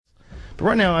But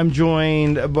right now I'm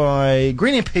joined by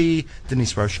Green MP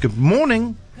Denise Roche. Good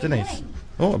morning, Denise. Good morning.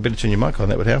 Oh, I better turn your mic on,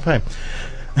 that would help, hey?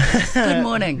 Good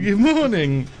morning. Good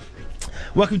morning.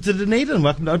 Welcome to Dunedin.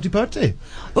 Welcome to Ōtepoti.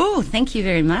 Oh, thank you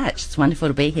very much. It's wonderful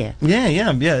to be here. Yeah.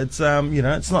 It's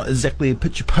it's not exactly a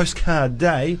picture postcard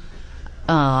day.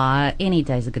 Any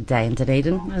day's a good day in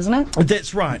Dunedin, isn't it?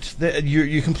 That's right.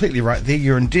 You're completely right there.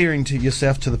 You're endearing to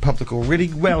yourself to the public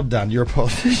already. Well done. You're a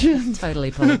politician. Totally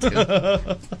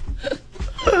political.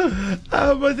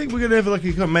 I think we're going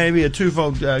to have maybe a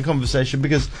twofold conversation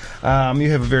because you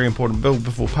have a very important bill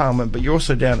before Parliament, but you're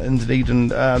also down in Dunedin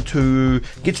to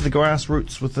get to the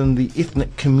grassroots within the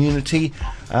ethnic community.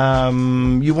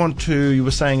 You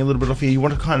were saying a little bit off here, you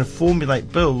want to kind of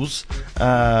formulate bills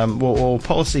or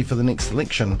policy for the next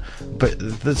election, but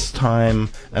this time,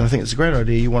 and I think it's a great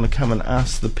idea, you want to come and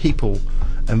ask the people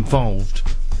involved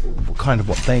kind of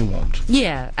what they want.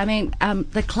 Yeah, I mean,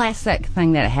 the classic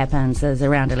thing that happens is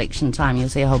around election time, you'll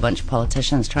see a whole bunch of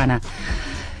politicians trying to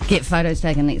get photos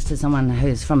taken next to someone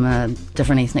who's from a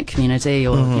different ethnic community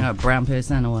or, a brown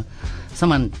person or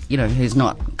someone, who's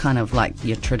not kind of like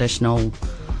your traditional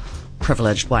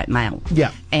privileged white male.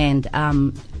 Yeah. And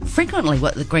frequently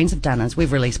what the Greens have done is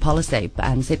we've released policy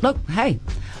and said, look, hey,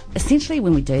 essentially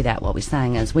when we do that, what we're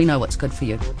saying is we know what's good for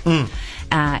you.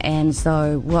 And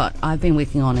so what I've been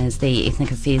working on is the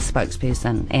ethnic affairs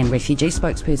spokesperson and refugee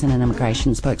spokesperson and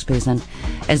immigration spokesperson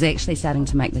is actually starting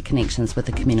to make the connections with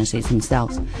the communities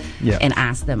themselves and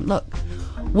ask them, look,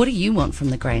 what do you want from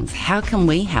the Greens? How can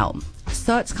we help?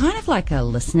 So it's kind of like a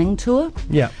listening tour.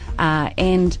 Yeah.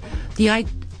 And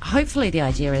hopefully the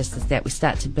idea is that we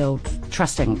start to build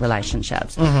trusting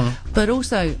relationships, but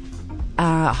also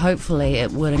hopefully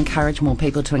it would encourage more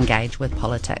people to engage with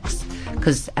politics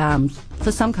because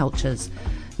for some cultures,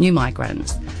 new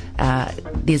migrants,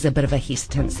 there's a bit of a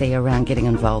hesitancy around getting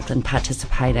involved and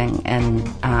participating in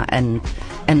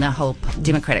the whole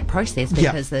democratic process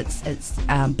because it's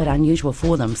a bit unusual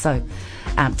for them. So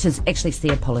to actually see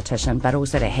a politician, but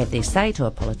also to have their say to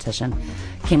a politician,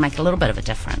 can make a little bit of a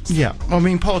difference. Yeah, I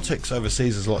mean, politics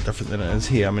overseas is a lot different than it is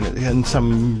here. I mean, in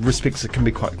some respects, it can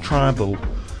be quite tribal.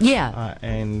 Yeah.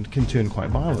 And can turn quite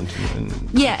violent in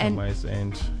some ways.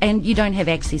 And you don't have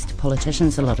access to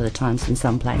politicians a lot of the times in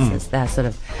some places. They're sort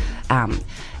of,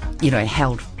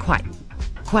 held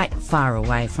quite far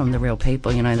away from the real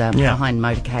people. They're behind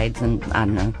motorcades and, I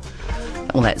don't know,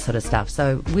 all that sort of stuff.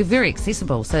 So we're very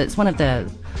accessible. So it's one of the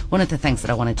things that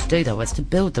I wanted to do, though, was to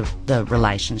build the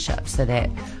relationship so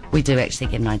that we do actually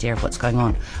get an idea of what's going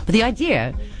on. But the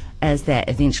idea is that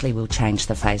eventually we'll change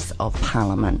the face of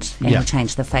Parliament and we'll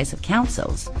change the face of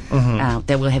councils.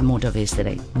 That will have more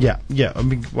diversity. Yeah. I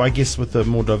mean, I guess with the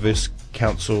more diverse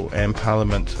council and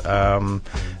Parliament,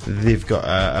 they've got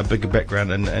a bigger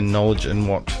background and knowledge in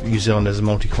what New Zealand as a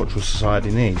multicultural society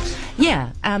needs.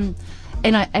 Yeah, and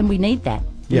we need that.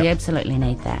 Yeah. We absolutely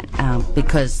need that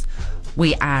because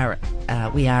we are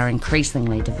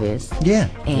increasingly diverse. Yeah.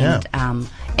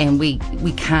 And we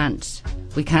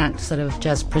can't sort of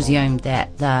just presume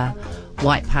that the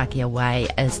white Pākehā way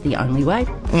is the only way.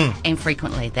 And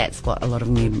frequently that's what a lot of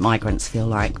new migrants feel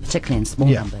like, particularly in small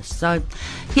numbers. So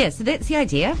that's the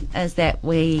idea, is that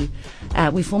we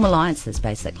form alliances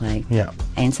basically. Yeah.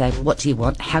 And say, what do you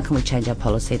want? How can we change our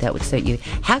policy that would suit you?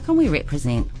 How can we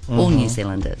represent all New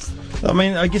Zealanders? I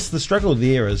mean, I guess the struggle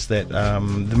there is that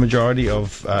the majority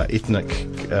of ethnic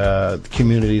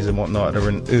communities and whatnot are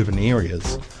in urban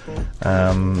areas.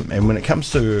 And when it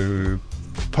comes to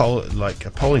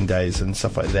polling days and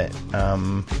stuff like that,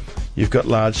 you've got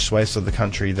large swathes of the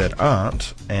country that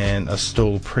aren't and are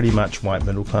still pretty much white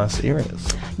middle class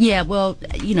areas. Yeah, well,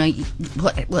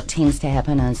 what tends to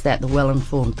happen is that the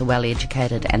well-informed, the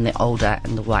well-educated and the older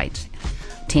and the white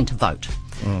tend to vote.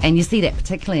 And you see that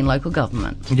particularly in local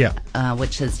government,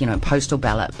 which is, postal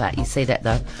ballot, but you see that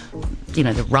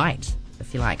the right,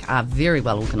 if you like, are very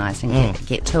well organised and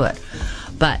get to it.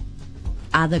 But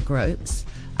other groups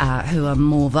who are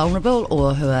more vulnerable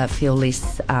or who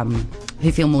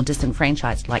feel more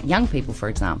disenfranchised, like young people, for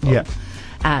example,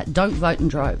 don't vote in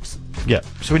droves. Yeah,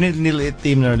 so we need to let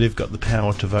them know they've got the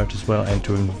power to vote as well and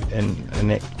to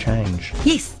enact change.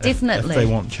 Yes, definitely. If they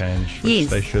want change, which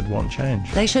they should want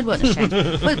change. They should want change.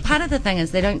 But part of the thing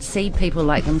is they don't see people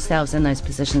like themselves in those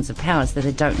positions of power, so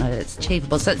they don't know that it's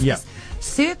achievable. So it's this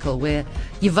circle where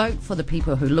you vote for the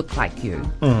people who look like you,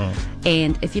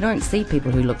 and if you don't see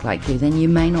people who look like you, then you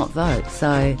may not vote.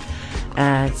 So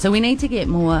we need to get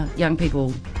more young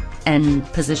people in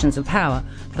positions of power,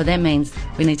 but that means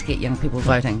we need to get young people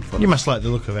voting for You must like the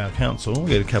look of our council.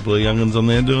 We get a couple of young ones on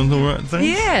there doing the right thing.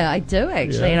 Yeah, I do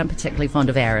actually, Yeah. and I'm particularly fond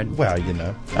of Aaron. Well, you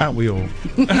know, aren't we all?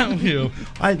 Aren't we all?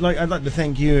 I'd like to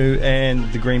thank you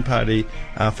and the Green Party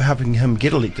for helping him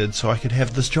get elected, so I could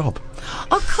have this job.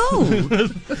 Oh, cool!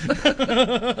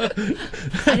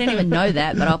 I didn't even know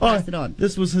that, but I'll pass it on.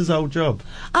 This was his old job.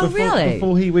 Oh, really?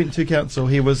 Before he went to council,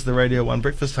 he was the Radio 1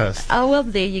 breakfast host. Oh, well,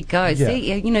 there you go. Yeah.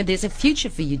 See, you know, there's a future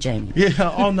for you, Jamie.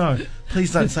 Yeah. Oh no!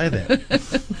 Please don't say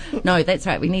that. No, that's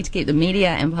right. We need to keep the media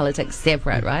and politics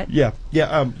separate, right? Yeah.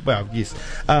 Yeah. Well, yes.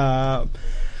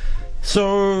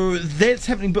 So that's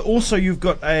happening, but also you've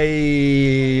got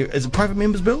is it private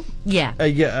members bill? Yeah.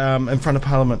 In front of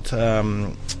Parliament.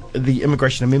 The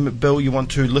Immigration Amendment Bill, you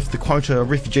want to lift the quota of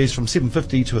refugees from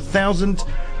 750 to 1,000.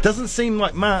 Doesn't seem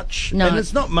like much, No. and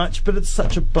it's not much, but it's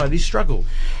such a bloody struggle.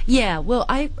 Yeah, well,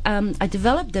 I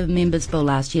developed the members' bill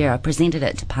last year. I presented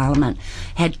it to Parliament,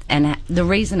 and the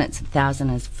reason it's 1,000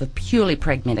 is for purely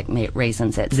pragmatic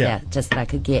reasons. It's just that I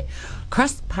could get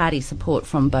cross-party support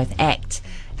from both ACT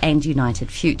and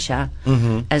United Future,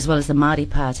 as well as the Māori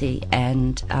Party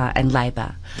and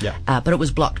Labour. Yeah. But it was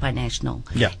blocked by National.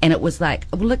 Yeah. And it was like,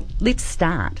 well, look, let's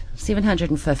start.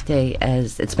 750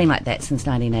 it's been like that since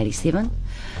 1987.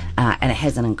 And it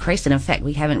hasn't increased, and in fact,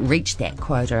 we haven't reached that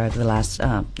quota over the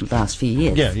last few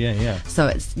years. Yeah. So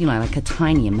it's like a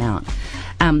tiny amount.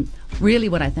 Really,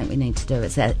 what I think we need to do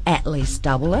is at least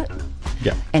double it.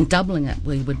 Yeah. And doubling it,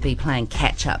 we would be playing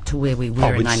catch up to where we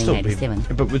were in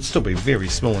 1987. But we'd still be very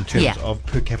small in terms of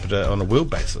per capita on a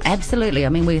world basis. Absolutely. I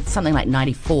mean, we're something like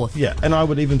 94th. Yeah, and I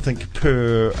would even think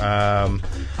per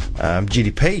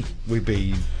GDP we'd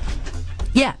be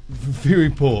Yeah. very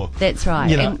poor. That's right.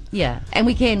 You know? And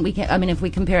we can. I mean, if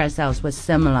we compare ourselves with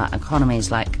similar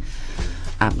economies like,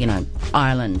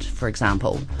 Ireland, for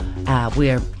example,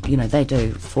 where they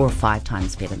do 4 or 5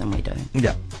 times better than we do.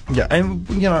 Yeah, and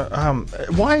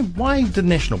why did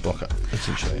National block it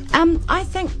essentially? I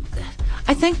think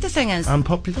the thing is,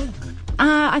 Unpopular.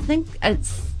 I think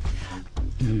it's.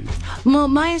 Well,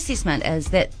 my assessment is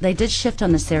that they did shift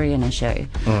on the Syrian issue,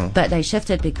 but they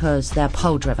shifted because they're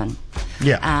poll-driven.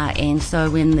 Yeah. And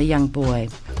so when the young boy,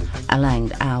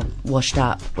 Alain, washed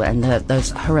up, and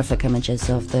those horrific images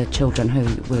of the children who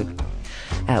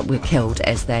were killed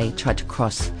as they tried to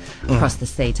cross the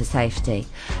sea to safety,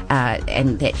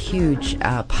 and that huge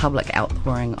public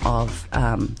outpouring of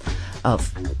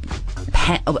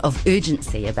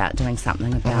urgency about doing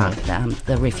something about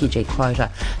the refugee quota,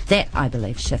 that I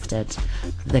believe shifted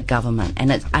the government,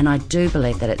 and I do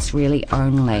believe that it's really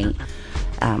only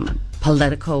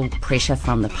political pressure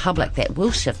from the public that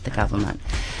will shift the government.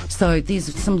 So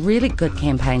there's some really good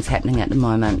campaigns happening at the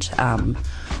moment.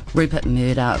 Rupert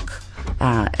Murdoch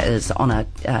is on a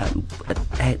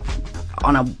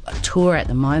tour at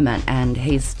the moment, and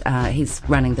he's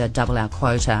running the Double Our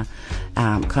Quota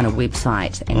kind of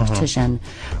website and petition.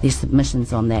 There's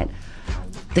submissions on that.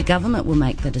 The government will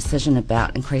make the decision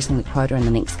about increasing the quota in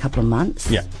the next couple of months.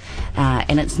 Yeah.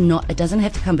 And it doesn't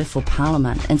have to come before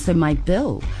Parliament. And so my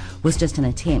bill was just an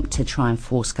attempt to try and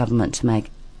force government to make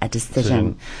a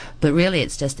decision. But really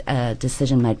it's just a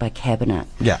decision made by Cabinet.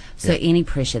 Yeah. So any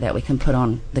pressure that we can put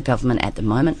on the government at the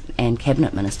moment and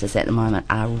Cabinet ministers at the moment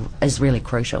is really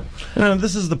crucial.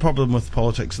 This is the problem with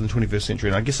politics in the 21st century,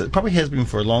 and I guess it probably has been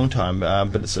for a long time,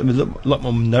 but it's a lot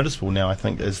more noticeable now, I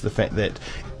think, is the fact that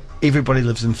everybody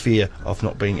lives in fear of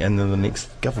not being in the next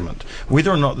government.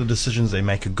 Whether or not the decisions they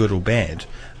make are good or bad,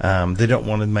 they don't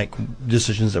want to make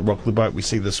decisions that rock the boat. We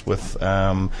see this with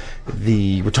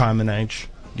the retirement age,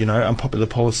 unpopular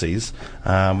policies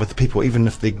with the people, even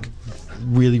if they're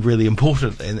really, really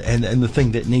important and the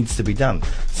thing that needs to be done.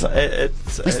 So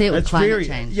we see it with climate very,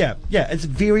 change. Yeah, it's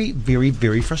very, very,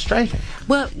 very frustrating.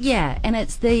 Well, yeah, and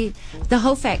it's the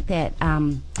whole fact that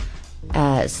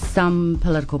some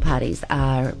political parties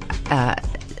are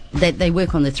they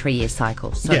work on the 3-year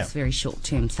cycle, so it's very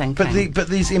short-term thinking. But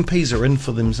these MPs are in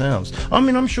for themselves. I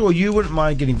mean, I'm sure you wouldn't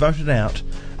mind getting voted out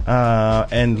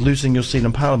and losing your seat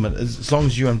in Parliament as long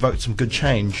as you invoke some good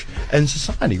change in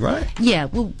society, right? Yeah,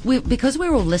 well, because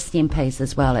we're all list MPs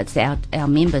as well, it's our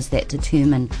members that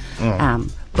determine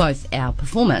both our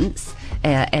performance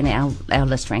and our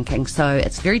list ranking. So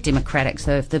it's very democratic.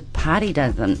 So if the party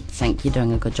doesn't think you're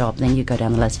doing a good job, then you go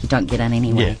down the list. You don't get in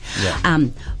anyway. Yeah.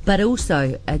 But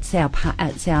also it's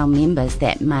our members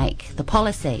that make the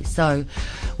policy. So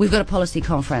we've got a policy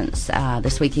conference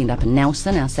this weekend up in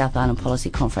Nelson, our South Island policy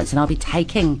conference, and I'll be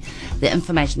taking the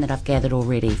information that I've gathered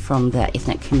already from the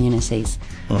ethnic communities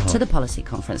to the policy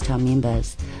conference, to our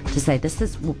members, to say this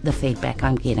is the feedback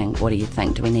I'm getting. What do you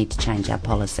think? Do we need to change our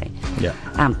policy? Yeah.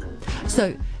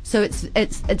 So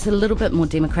it's a little bit more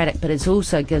democratic, but it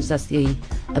also gives us the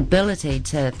ability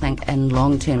to think in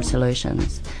long-term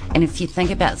solutions. And if you think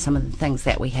about some of the things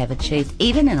that we have achieved,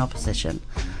 even in opposition,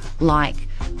 like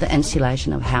the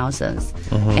insulation of houses,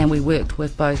 and we worked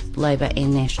with both Labour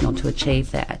and National to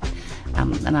achieve that.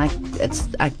 And I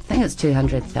think it's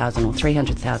 200,000 or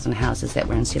 300,000 houses that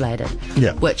were insulated,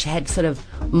 which had sort of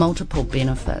multiple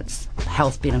benefits: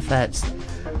 health benefits,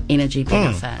 energy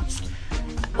benefits.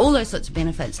 All those sorts of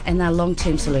benefits, and they're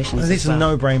long-term solutions. These are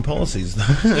no-brain policies,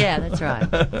 though. Yeah, that's right.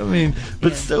 I mean,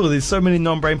 but still, there's so many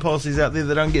non-brain policies out there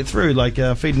that don't get through, like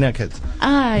feeding our kids.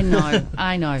 I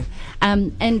know.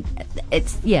 And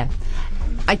it's,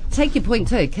 I take your point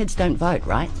too. Kids don't vote,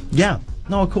 right? Yeah.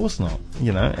 No, of course not.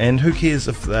 You know, and who cares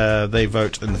if they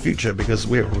vote in the future, because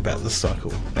we're all about this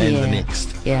cycle and the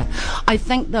next. Yeah. I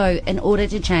think, though, in order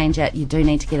to change it, you do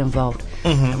need to get involved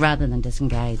rather than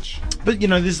disengage. But, you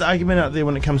know, there's the argument out there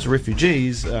when it comes to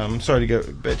refugees. Sorry to go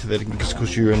back to that again, because of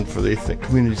course you're in for the ethnic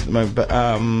communities at the moment. But,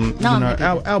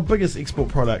 our biggest export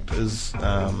product is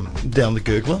down the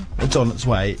Gurgler. It's on its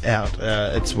way out.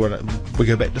 It's when we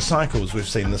go back to cycles. We've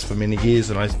seen this for many years,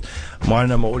 and my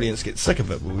audience gets sick of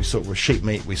it. We saw it with sheep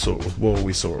meat, we saw it with wool,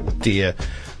 we saw it with deer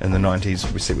in the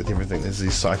 90s, we see it with everything. There's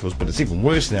these cycles, but it's even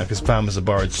worse now because farmers have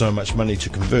borrowed so much money to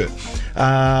convert.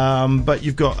 But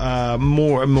you've got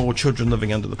more and more children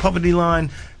living under the poverty line,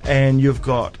 and you've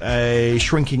got a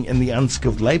shrinking in the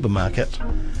unskilled labour market,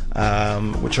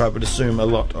 which I would assume a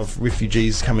lot of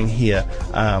refugees coming here,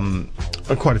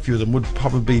 quite a few of them would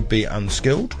probably be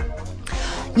unskilled.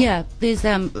 Yeah, there's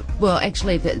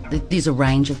actually there's a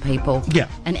range of people. Yeah.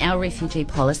 And our refugee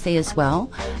policy as well.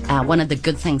 One of the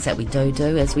good things that we do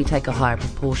is we take a higher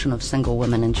proportion of single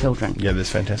women and children. Yeah, that's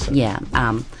fantastic. Yeah.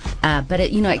 But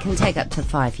it can take up to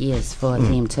 5 years for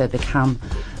them to become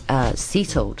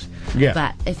settled. Yeah.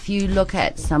 But if you look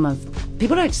at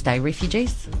people don't stay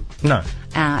refugees. No.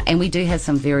 And we do have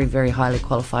some very, very highly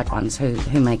qualified ones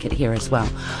who make it here as well.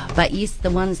 But yes,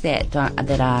 the ones that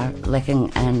are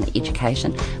lacking in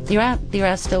education, there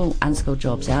are still unskilled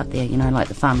jobs out there. Like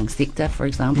the farming sector, for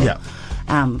example. Yeah.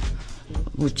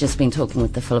 We've just been talking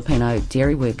with the Filipino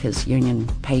Dairy Workers Union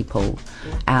people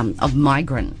of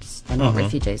migrants. They're not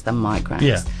refugees; they're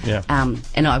migrants. Yeah.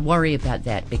 And I worry about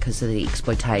that because of the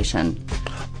exploitation,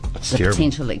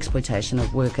 potential exploitation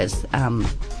of workers.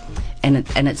 And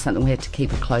it's something we have to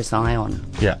keep a close eye on.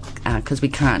 Yeah. Because we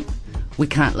can't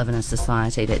live in a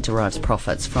society that derives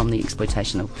profits from the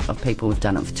exploitation of people. We've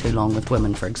done it for too long with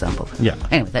women, for example. Yeah.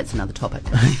 Anyway, that's another topic.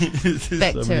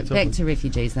 Back to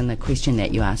refugees and the question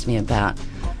that you asked me about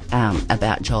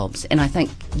jobs. And I think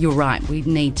you're right. We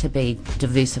need to be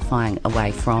diversifying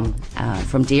away from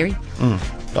dairy.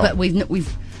 But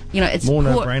we've it's more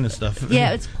poor, no-brainer stuff.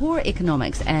 Yeah, it's poor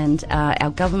economics, and our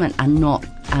government are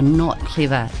not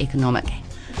clever economic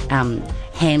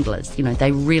handlers.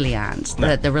 They really aren't.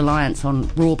 No. The reliance on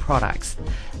raw products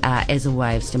as a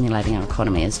way of stimulating our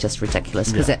economy is just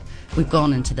ridiculous, because we've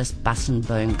gone into this bust and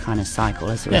boom kind of cycle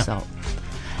as a result.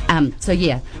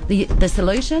 The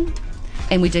solution,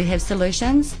 and we do have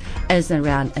solutions, is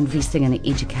around investing in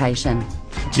education.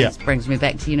 Which brings me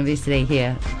back to university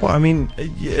here. Well, I mean,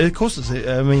 of course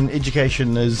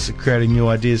education is creating new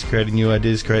ideas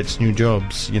creates new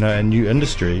jobs, and new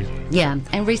industry. Yeah,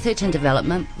 and research and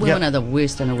development. We're one of the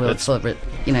worst in the world for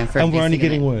and we're only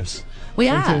getting worse. We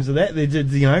are. In terms of that, they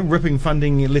did, ripping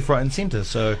funding left, right and centre,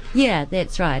 so... Yeah,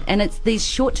 that's right. And it's these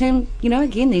short-term,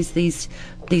 again, these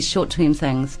short-term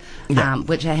things,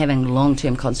 which are having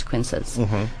long-term consequences.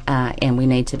 And we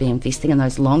need to be investing in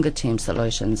those longer-term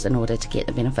solutions in order to get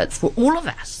the benefits for all of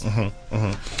us.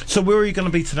 So where are you going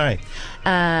to be today?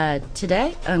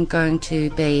 Today, I'm going to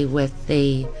be with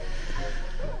the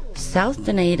South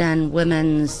Dunedin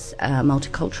Women's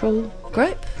Multicultural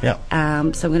Group. Yeah.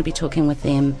 So I'm going to be talking with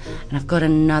them, and I've got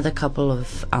another couple of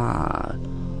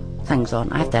things on.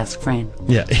 I have to ask Fran.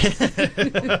 Yeah.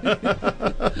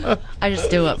 I just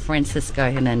do what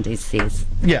Francisco Hernandez says.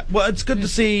 Yeah, well, it's good to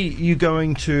see you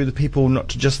going to the people, not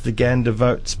to just the gander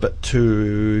votes, but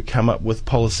to come up with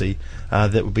policy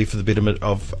that would be for the betterment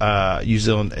of New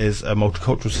Zealand as a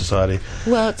multicultural society.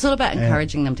 Well, it's all about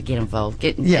encouraging them to get involved.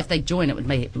 If they join, it would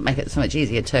make it so much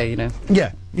easier too,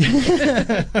 Yeah.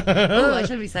 Oh, I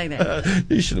shouldn't be saying that.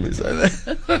 You shouldn't be saying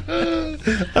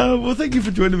that. Well, thank you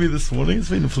for joining me this morning. It's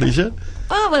been a pleasure.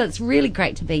 Oh, well, it's really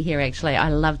great to be here, actually. I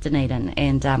love Dunedin,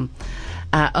 and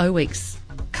O Week's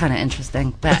kind of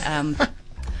interesting, but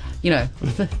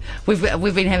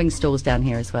we've been having stalls down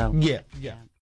here as well. Yeah.